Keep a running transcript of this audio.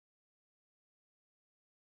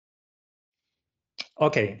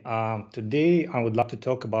Okay, today I would like to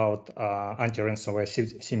talk about anti-ransomware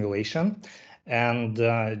simulation. And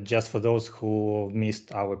just for those who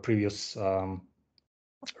missed our previous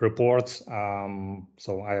reports,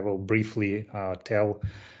 so I will briefly tell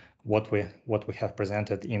what we have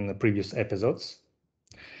presented in the previous episodes.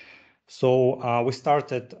 So we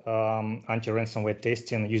started anti-ransomware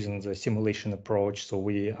testing using the simulation approach. So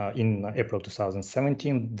we, in April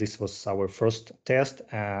 2017, this was our first test,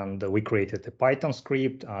 and we created a Python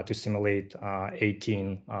script to simulate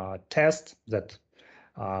 18 tests that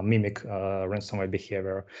mimic ransomware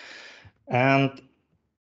behavior. And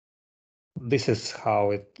this is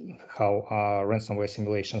how a ransomware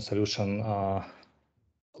simulation solution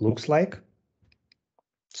looks like.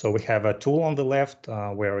 So we have a tool on the left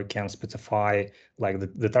where we can specify like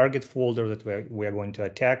the target folder that we are going to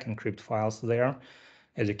attack, encrypt files there.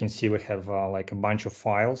 As you can see, we have like a bunch of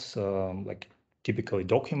files, like typically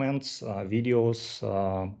documents, videos,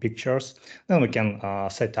 pictures. Then we can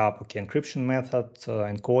set up encryption method,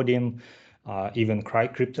 encoding, even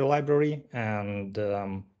crypto library, and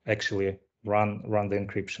actually run the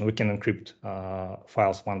encryption. We can encrypt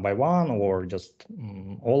files one by one or just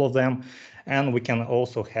all of them, and we can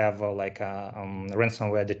also have like a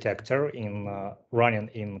ransomware detector in running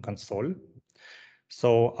in console.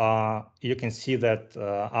 So you can see that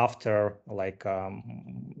after like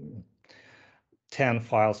 10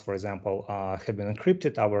 files, for example, have been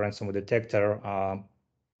encrypted, our ransomware detector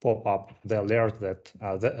pop up the alert that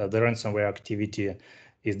the ransomware activity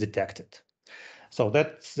is detected. So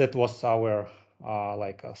that was our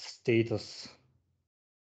like status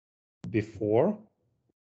before.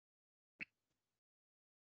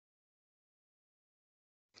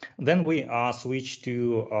 Then we switched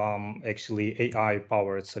to actually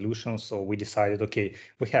AI-powered solutions. So we decided, okay,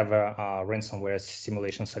 we have a ransomware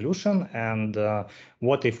simulation solution, and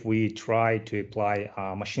what if we try to apply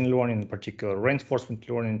machine learning, in particular reinforcement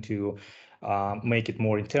learning, to make it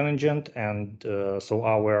more intelligent, and so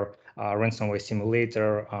our ransomware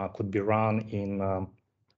simulator could be run in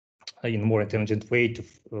a more intelligent way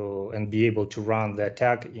to and be able to run the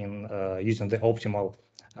attack in using the optimal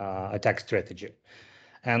attack strategy.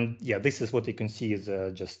 And yeah, this is what you can see is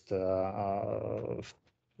just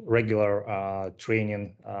regular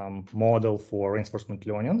training model for reinforcement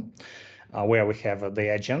learning, where we have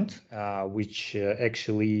the agent, which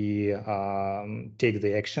actually take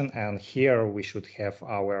the action. And here we should have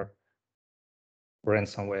our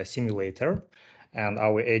ransomware simulator, and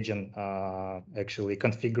our agent actually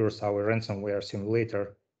configures our ransomware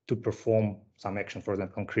simulator to perform some action, for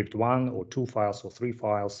example, encrypt 1 or 2 files or 3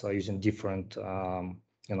 files using different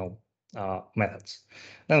methods.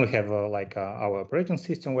 Then we have like our operating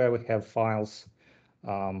system where we have files,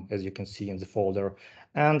 as you can see in the folder.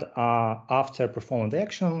 And after performing the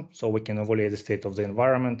action, so we can evaluate the state of the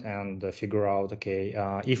environment and figure out, okay,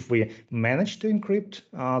 if we manage to encrypt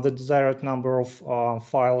the desired number of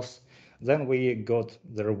files, then we got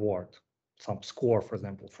the reward, some score, for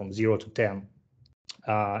example, from 0 to 10.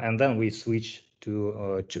 And then we switch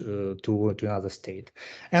to another state.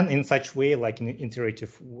 And in such way, like in an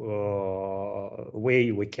iterative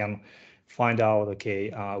way, we can find out, okay,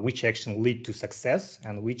 which action lead to success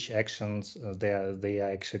and which actions they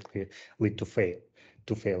actually lead to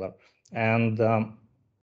failure. And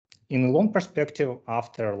in a long perspective,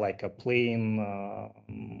 after like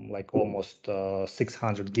playing like almost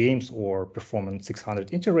 600 games or performing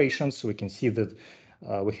 600 iterations, we can see that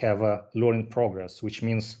we have a learning progress, which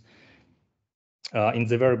means in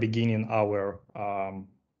the very beginning, our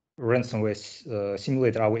ransomware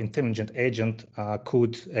simulator, our intelligent agent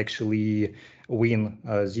could actually win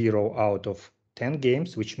 0 out of 10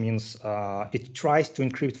 games, which means it tries to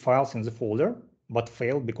encrypt files in the folder, but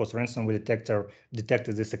failed because ransomware detector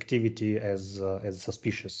detected this activity as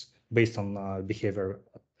suspicious based on behavior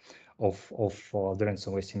of the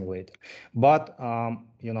ransomware simulator. But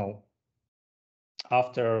you know,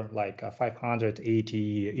 after like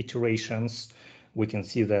 580 iterations, we can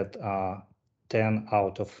see that 10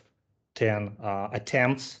 out of 10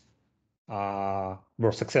 attempts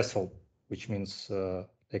were successful, which means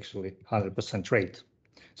actually 100% rate.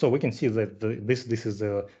 So we can see that this is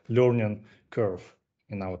a learning curve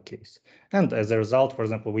in our case. And as a result, for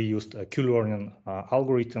example, we used a Q-learning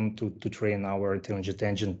algorithm to train our intelligent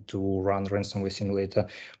engine to run ransomware simulator.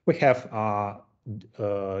 We have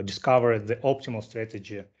discovered the optimal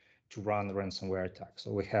strategy to run the ransomware attack.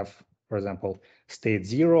 So we have, for example, state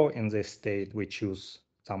 0. In this state, we choose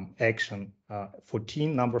some action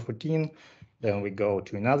 14, number 14. Then we go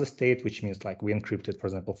to another state, which means like we encrypted, for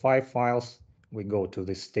example, 5 files. We go to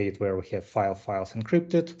this state where we have 5 files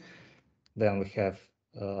encrypted. Then we have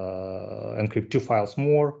encrypt 2 files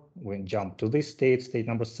more, we jump to this state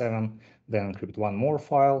number 7, then encrypt 1 more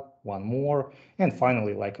file, 1 more, and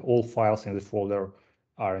finally, like all files in the folder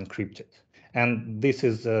are encrypted. And this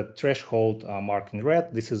is a threshold marked in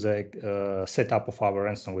red. This is a setup of our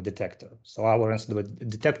ransomware detector. So our ransomware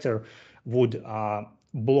detector would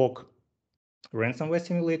block ransomware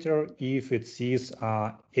simulator if it sees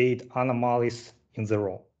 8 anomalies in the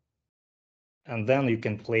row. And then you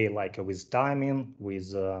can play like with timing,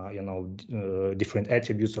 with different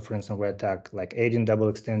attributes of ransomware attack, like adding double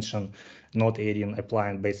extension, not adding,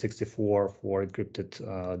 applying base 64 for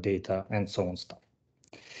encrypted data, and so on stuff.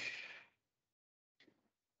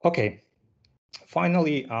 Okay,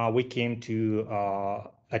 finally, we came to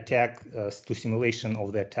to simulation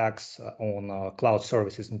of the attacks on cloud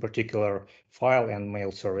services, in particular file and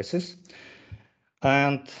mail services.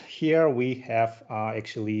 And here we have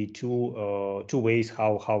actually two ways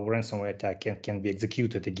how ransomware attack can be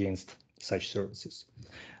executed against such services.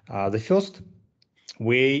 The first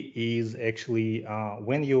way is actually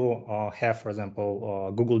when you have, for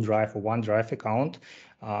example, Google Drive or OneDrive account,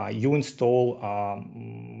 you install a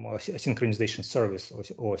synchronization service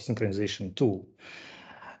or synchronization tool.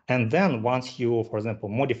 And then once you, for example,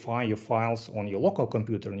 modify your files on your local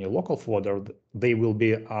computer in your local folder, they will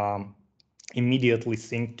be immediately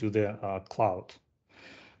synced to the cloud.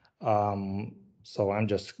 So I'm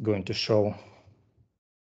just going to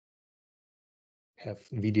have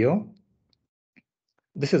video.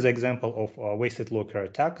 This is an example of a wasted locker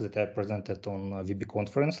attack that I presented on VB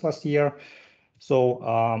conference last year. So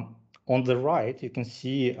on the right, you can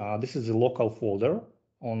see this is a local folder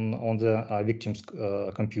on the victim's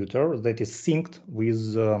computer that is synced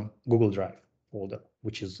with Google Drive folder,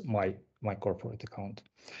 which is my corporate account.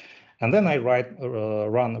 And then I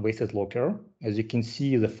run wasted locker. As you can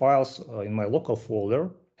see, the files in my local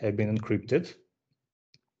folder have been encrypted.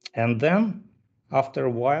 And then after a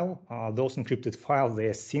while, those encrypted files, they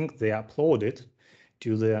are synced, they are uploaded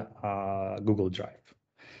to the Google Drive.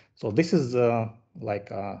 So this is like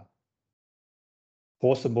a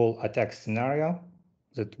possible attack scenario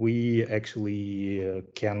that we actually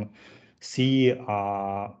can see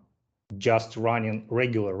just running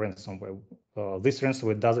regular ransomware. This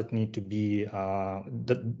ransomware doesn't need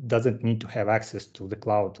to have access to the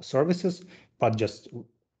cloud services, but just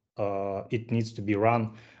it needs to be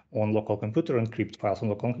run on local computer, encrypt files on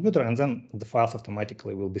local computer, and then the files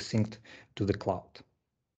automatically will be synced to the cloud.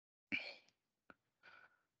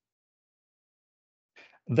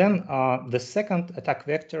 Then the second attack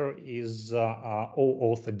vector is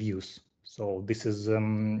OAuth abuse. So this is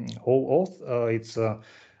OAuth. It's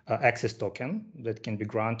access token that can be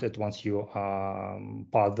granted once you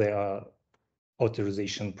pass the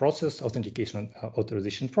authorization process, authentication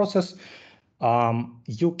authorization process.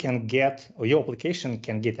 You can get, or your application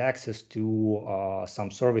can get access to some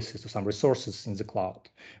services, to some resources in the cloud.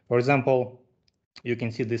 For example, you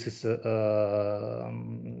can see this is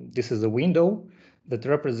a window that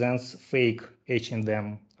represents fake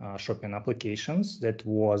H&M shopping applications that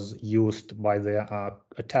was used by the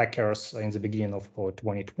attackers in the beginning of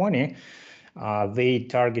 2020. They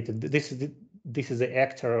targeted, this is the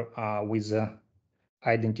actor with the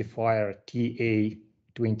identifier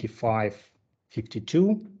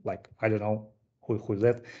TA2552, like I don't know who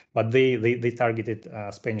that, but they targeted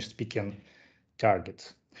Spanish-speaking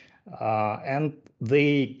targets. And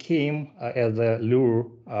they came as a lure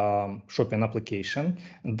shopping application.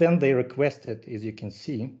 And then they requested, as you can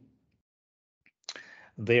see,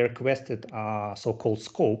 they requested so-called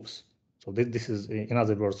scopes. So this is, in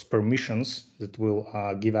other words, permissions that will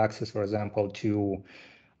give access, for example, to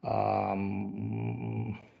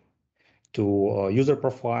user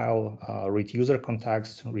profile, read user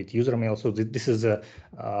contacts, read user mail. So this is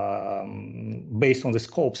based on the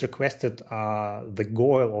scopes requested. The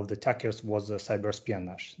goal of the attackers was cyber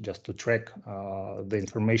espionage, just to track the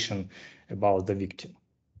information about the victim.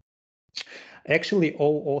 Actually,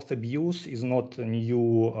 OAuth abuse is not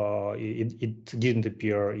new. It didn't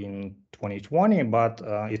appear in 2020, but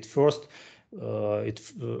first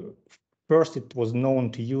it was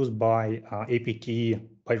known to use by APT,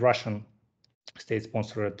 by Russian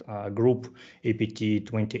state-sponsored group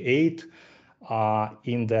APT28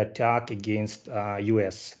 in the attack against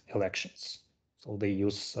US elections. So they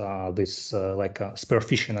use this like a spear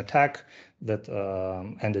phishing attack that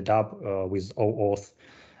ended up with OAuth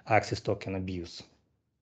access token abuse.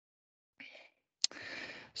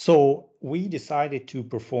 So we decided to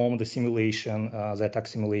perform the simulation, the attack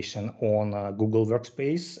simulation on Google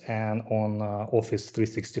Workspace and on Office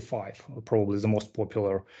 365, probably the most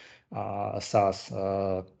popular SaaS,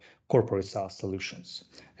 corporate SaaS solutions.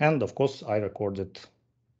 And of course, I recorded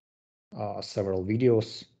several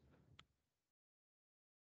videos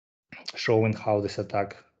showing how this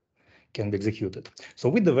attack can be executed. So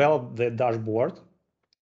we developed the dashboard.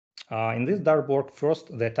 In this dashboard,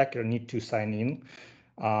 first the attacker need to sign in.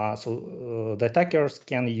 The attackers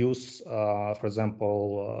can use, for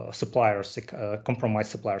example,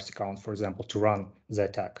 compromised suppliers account, for example, to run the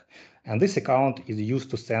attack. And this account is used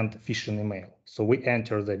to send phishing email. So we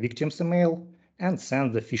enter the victim's email and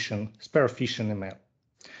send the spare phishing email.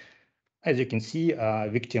 As you can see,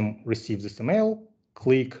 victim receives this email,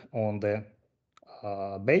 click on the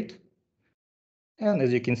bait. And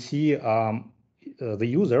as you can see, the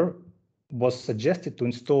user was suggested to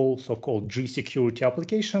install so-called G security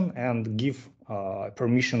application and give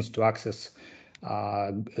permissions to access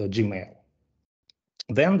Gmail.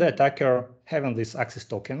 Then the attacker, having this access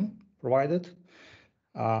token provided,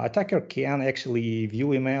 attacker can actually view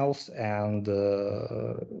emails and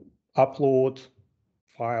upload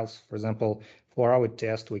files. For example, for our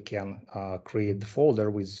test, we can create the folder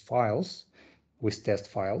with files, with test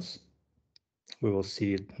files. We will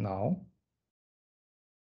see it now.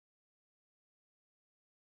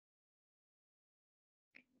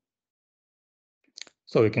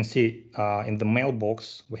 So you can see in the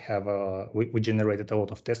mailbox, we have we generated a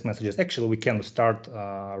lot of test messages. Actually, we can start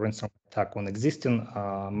ransomware attack on existing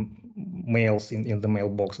mails in the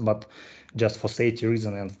mailbox, but just for safety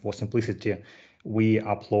reason and for simplicity, we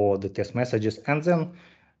upload the test messages, and then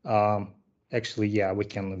actually, yeah, we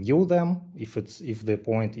can view them if the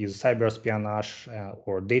point is cyber espionage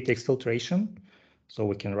or data exfiltration. So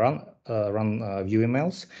we can run view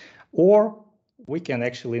emails, or we can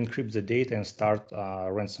actually encrypt the data and start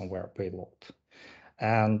ransomware payload.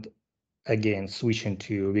 And again, switching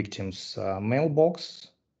to victim's mailbox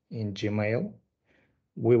in Gmail,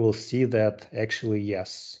 we will see that actually,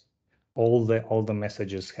 yes, all the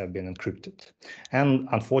messages have been encrypted. And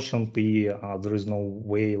unfortunately, there is no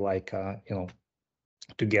way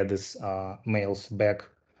to get these mails back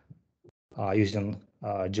using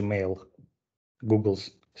Gmail, Google's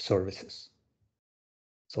services.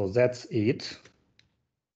 So that's it.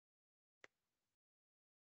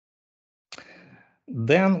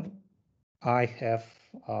 Then I have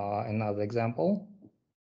another example.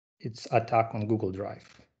 It's attack on Google Drive.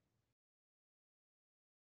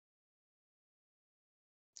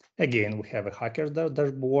 Again, we have a hacker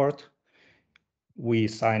dashboard. We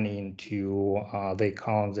sign into the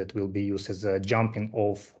account that will be used as a jumping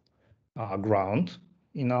off ground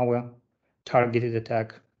in our targeted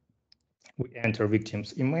attack. We enter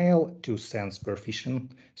victim's email to send spare phishing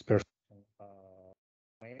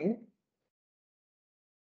mail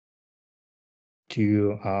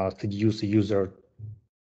to seduce the user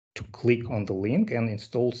to click on the link and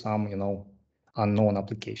install some, unknown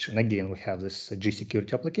application. Again, we have this G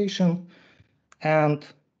security application, and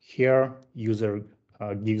here user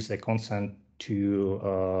gives a consent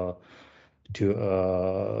to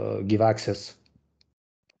give access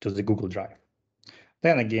to the Google Drive.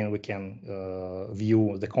 Then again, we can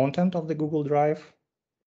view the content of the Google Drive.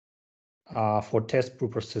 For test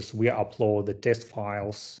purposes, we upload the test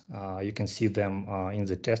files. You can see them in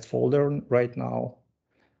the test folder right now.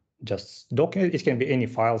 Just document. It can be any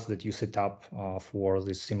files that you set up for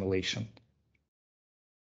this simulation.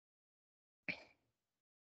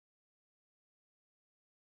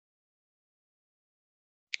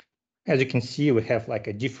 As you can see, we have like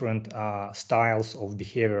a different styles of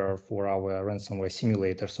behavior for our ransomware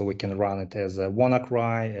simulator. So we can run it as a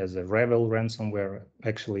WannaCry, as a Revel ransomware.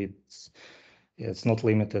 Actually, it's not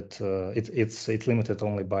limited. It's limited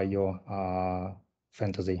only by your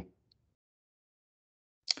fantasy.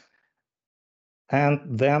 And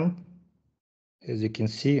then, as you can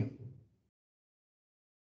see,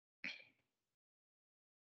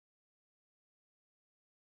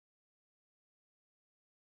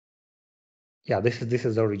 yeah, this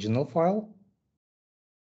is the original file.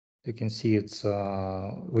 You can see it's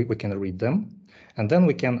we can read them, and then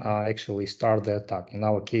we can actually start the attack. In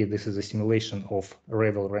our case, this is a simulation of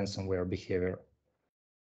Revel ransomware behavior.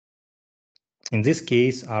 In this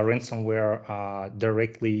case, ransomware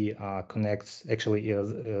directly connects. Actually,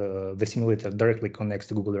 the simulator directly connects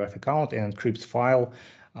to Google Drive account and encrypts file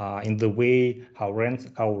in the way how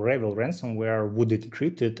Revel ransomware would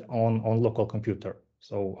decrypt it on local computer.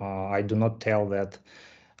 So I do not tell that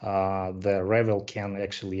the Revel can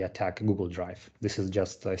actually attack Google Drive. This is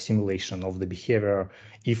just a simulation of the behavior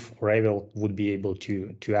if Revel would be able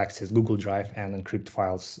to access Google Drive and encrypt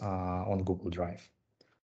files on Google Drive.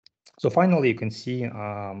 So finally, you can see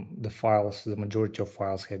the files, the majority of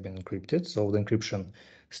files have been encrypted. So the encryption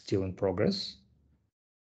is still in progress.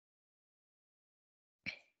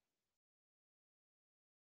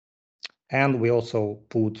 And we also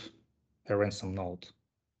put a ransom note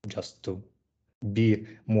just to be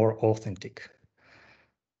more authentic.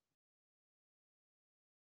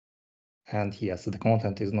 And yes, the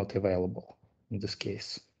content is not available in this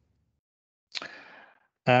case.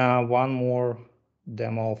 One more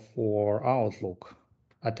demo for Outlook,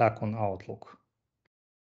 attack on Outlook.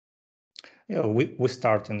 Yeah, we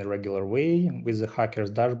start in the regular way with the hacker's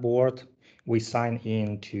dashboard. We sign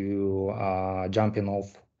in to jumping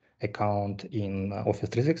off account in Office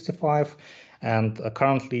 365, and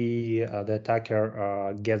currently the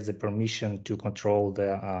attacker gets the permission to control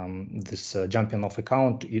the this jumping off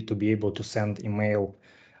account to be able to send email,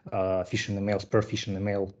 phishing emails per phishing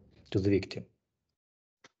email to the victim.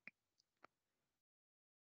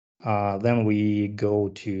 Then we go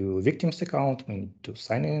to victim's account. We need to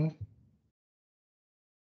sign in.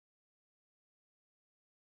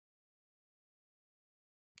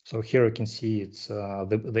 So here you can see it's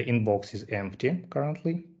the inbox is empty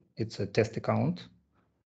currently. It's a test account,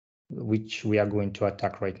 which we are going to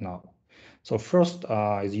attack right now. So first,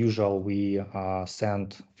 as usual, we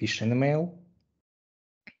send phishing email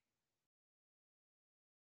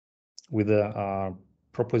with a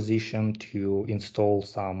proposition to install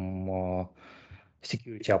some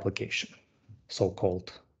security application,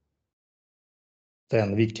 so-called.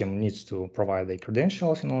 Then victim needs to provide the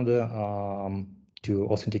credentials in order to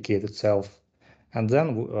authenticate itself. And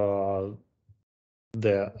then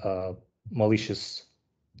the malicious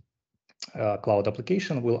cloud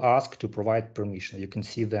application will ask to provide permission. You can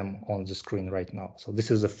see them on the screen right now. So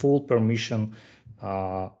this is a full permission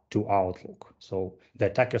to Outlook. So the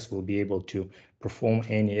attackers will be able to perform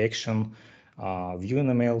any action, viewing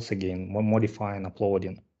emails, again, modifying,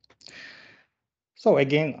 uploading. So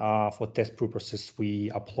again, for test purposes,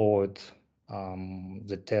 we upload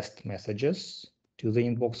the test messages to the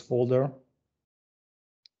inbox folder.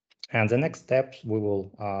 And the next step, we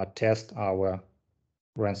will test our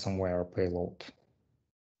ransomware payload.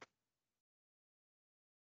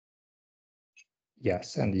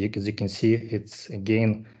 Yes, and as you can see, it's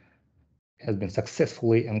again has been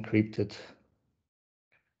successfully encrypted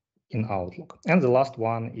in Outlook. And the last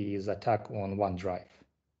one is attack on OneDrive.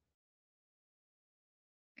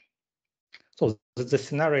 So the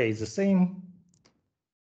scenario is the same.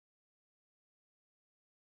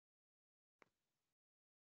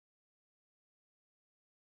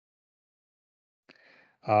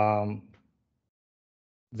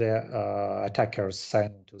 The attackers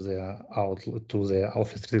sign into the Outlook to the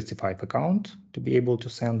Office 365 account to be able to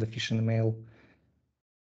send the phishing email.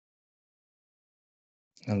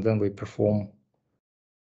 And then we perform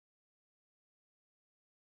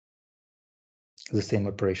the same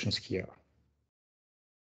operations here.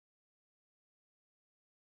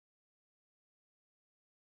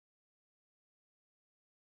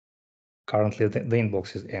 Currently, the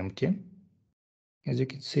inbox is empty, as you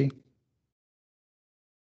can see.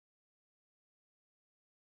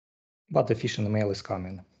 But the phishing email is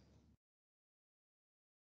coming.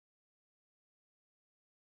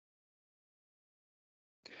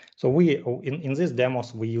 So we in these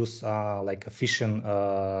demos we use like a phishing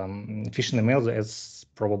emails as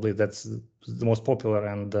probably that's the most popular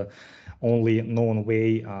and only known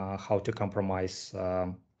way how to compromise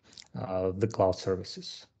the cloud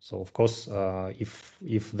services. So of course,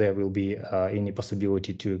 if there will be any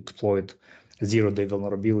possibility to exploit zero-day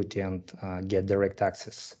vulnerability and get direct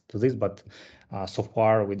access to this, but so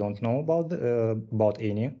far we don't know about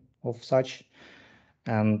any of such.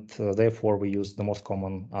 And therefore, we use the most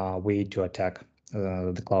common way to attack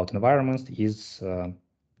the cloud environments is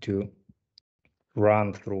to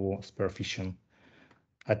run through spear phishing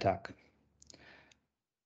attack.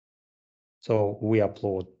 So we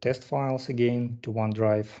upload test files again to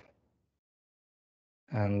OneDrive,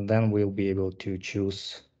 and then we'll be able to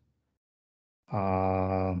choose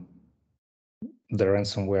the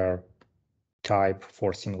ransomware type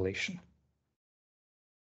for simulation.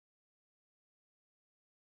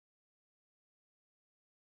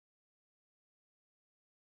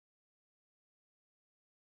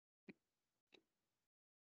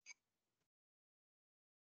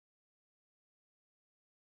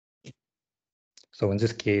 So in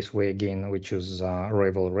this case, we choose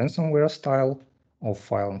Rival ransomware style of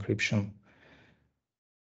file encryption.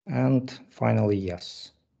 And finally,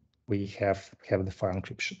 yes, we have the file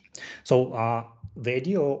encryption. So the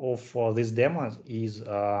idea of this demo is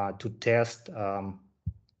to test the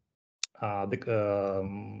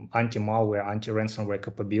anti-malware, anti-ransomware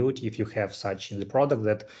capability if you have such in the product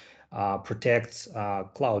that protects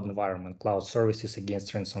cloud environment, cloud services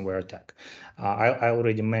against ransomware attack. I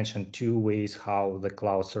already mentioned two ways how the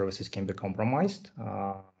cloud services can be compromised.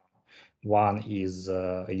 One is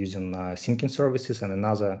using syncing services, and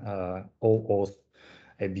another OAuth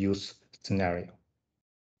abuse scenario.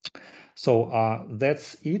 So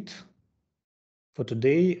that's it for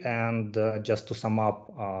today. And just to sum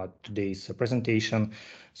up today's presentation,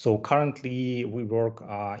 so currently we work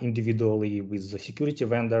individually with the security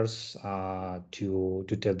vendors to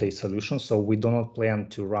test their solutions. So we do not plan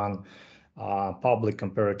to run public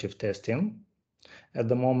comparative testing at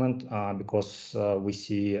the moment because we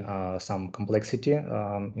see some complexity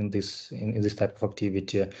in this type of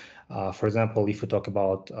activity. For example, if we talk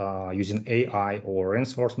about using AI or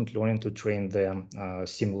reinforcement learning to train the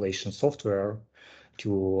simulation software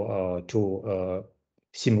to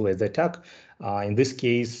simulate the attack, in this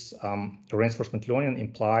case, reinforcement learning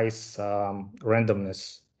implies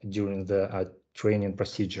randomness during the training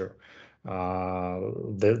procedure. The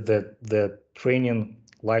training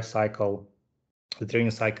life cycle. The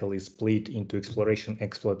training cycle is split into exploration,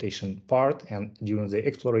 exploitation part, and during the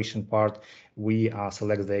exploration part, we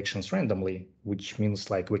select the actions randomly, which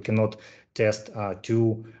means like we cannot test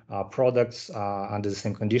two products under the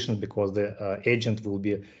same conditions because the agent will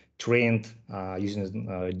be trained using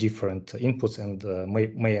different inputs and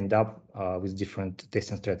may end up with different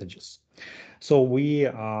testing strategies. So we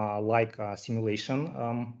like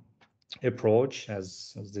simulation approach,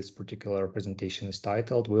 as this particular presentation is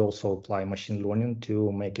titled. We also apply machine learning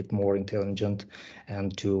to make it more intelligent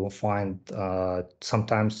and to find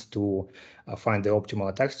sometimes to find the optimal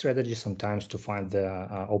attack strategy, sometimes to find the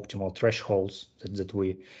optimal thresholds that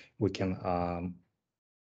we can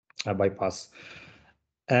bypass.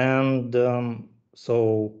 And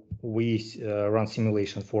so we run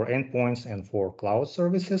simulation for endpoints and for cloud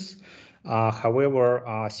services.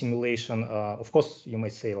 However, simulation, of course, you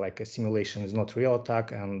might say like a simulation is not real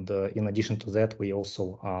attack. And in addition to that, we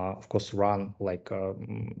also, of course, run like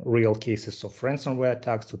real cases of ransomware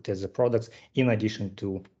attacks to test the products in addition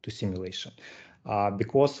to simulation.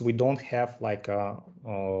 Because we don't have like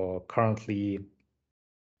currently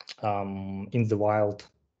in the wild,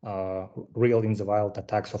 real in the wild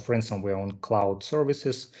attacks of ransomware on cloud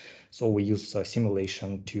services. So we use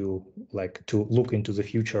simulation to look into the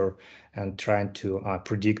future and trying to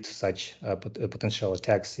predict such potential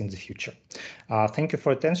attacks in the future. Thank you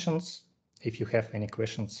for attention. If you have any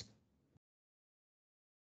questions.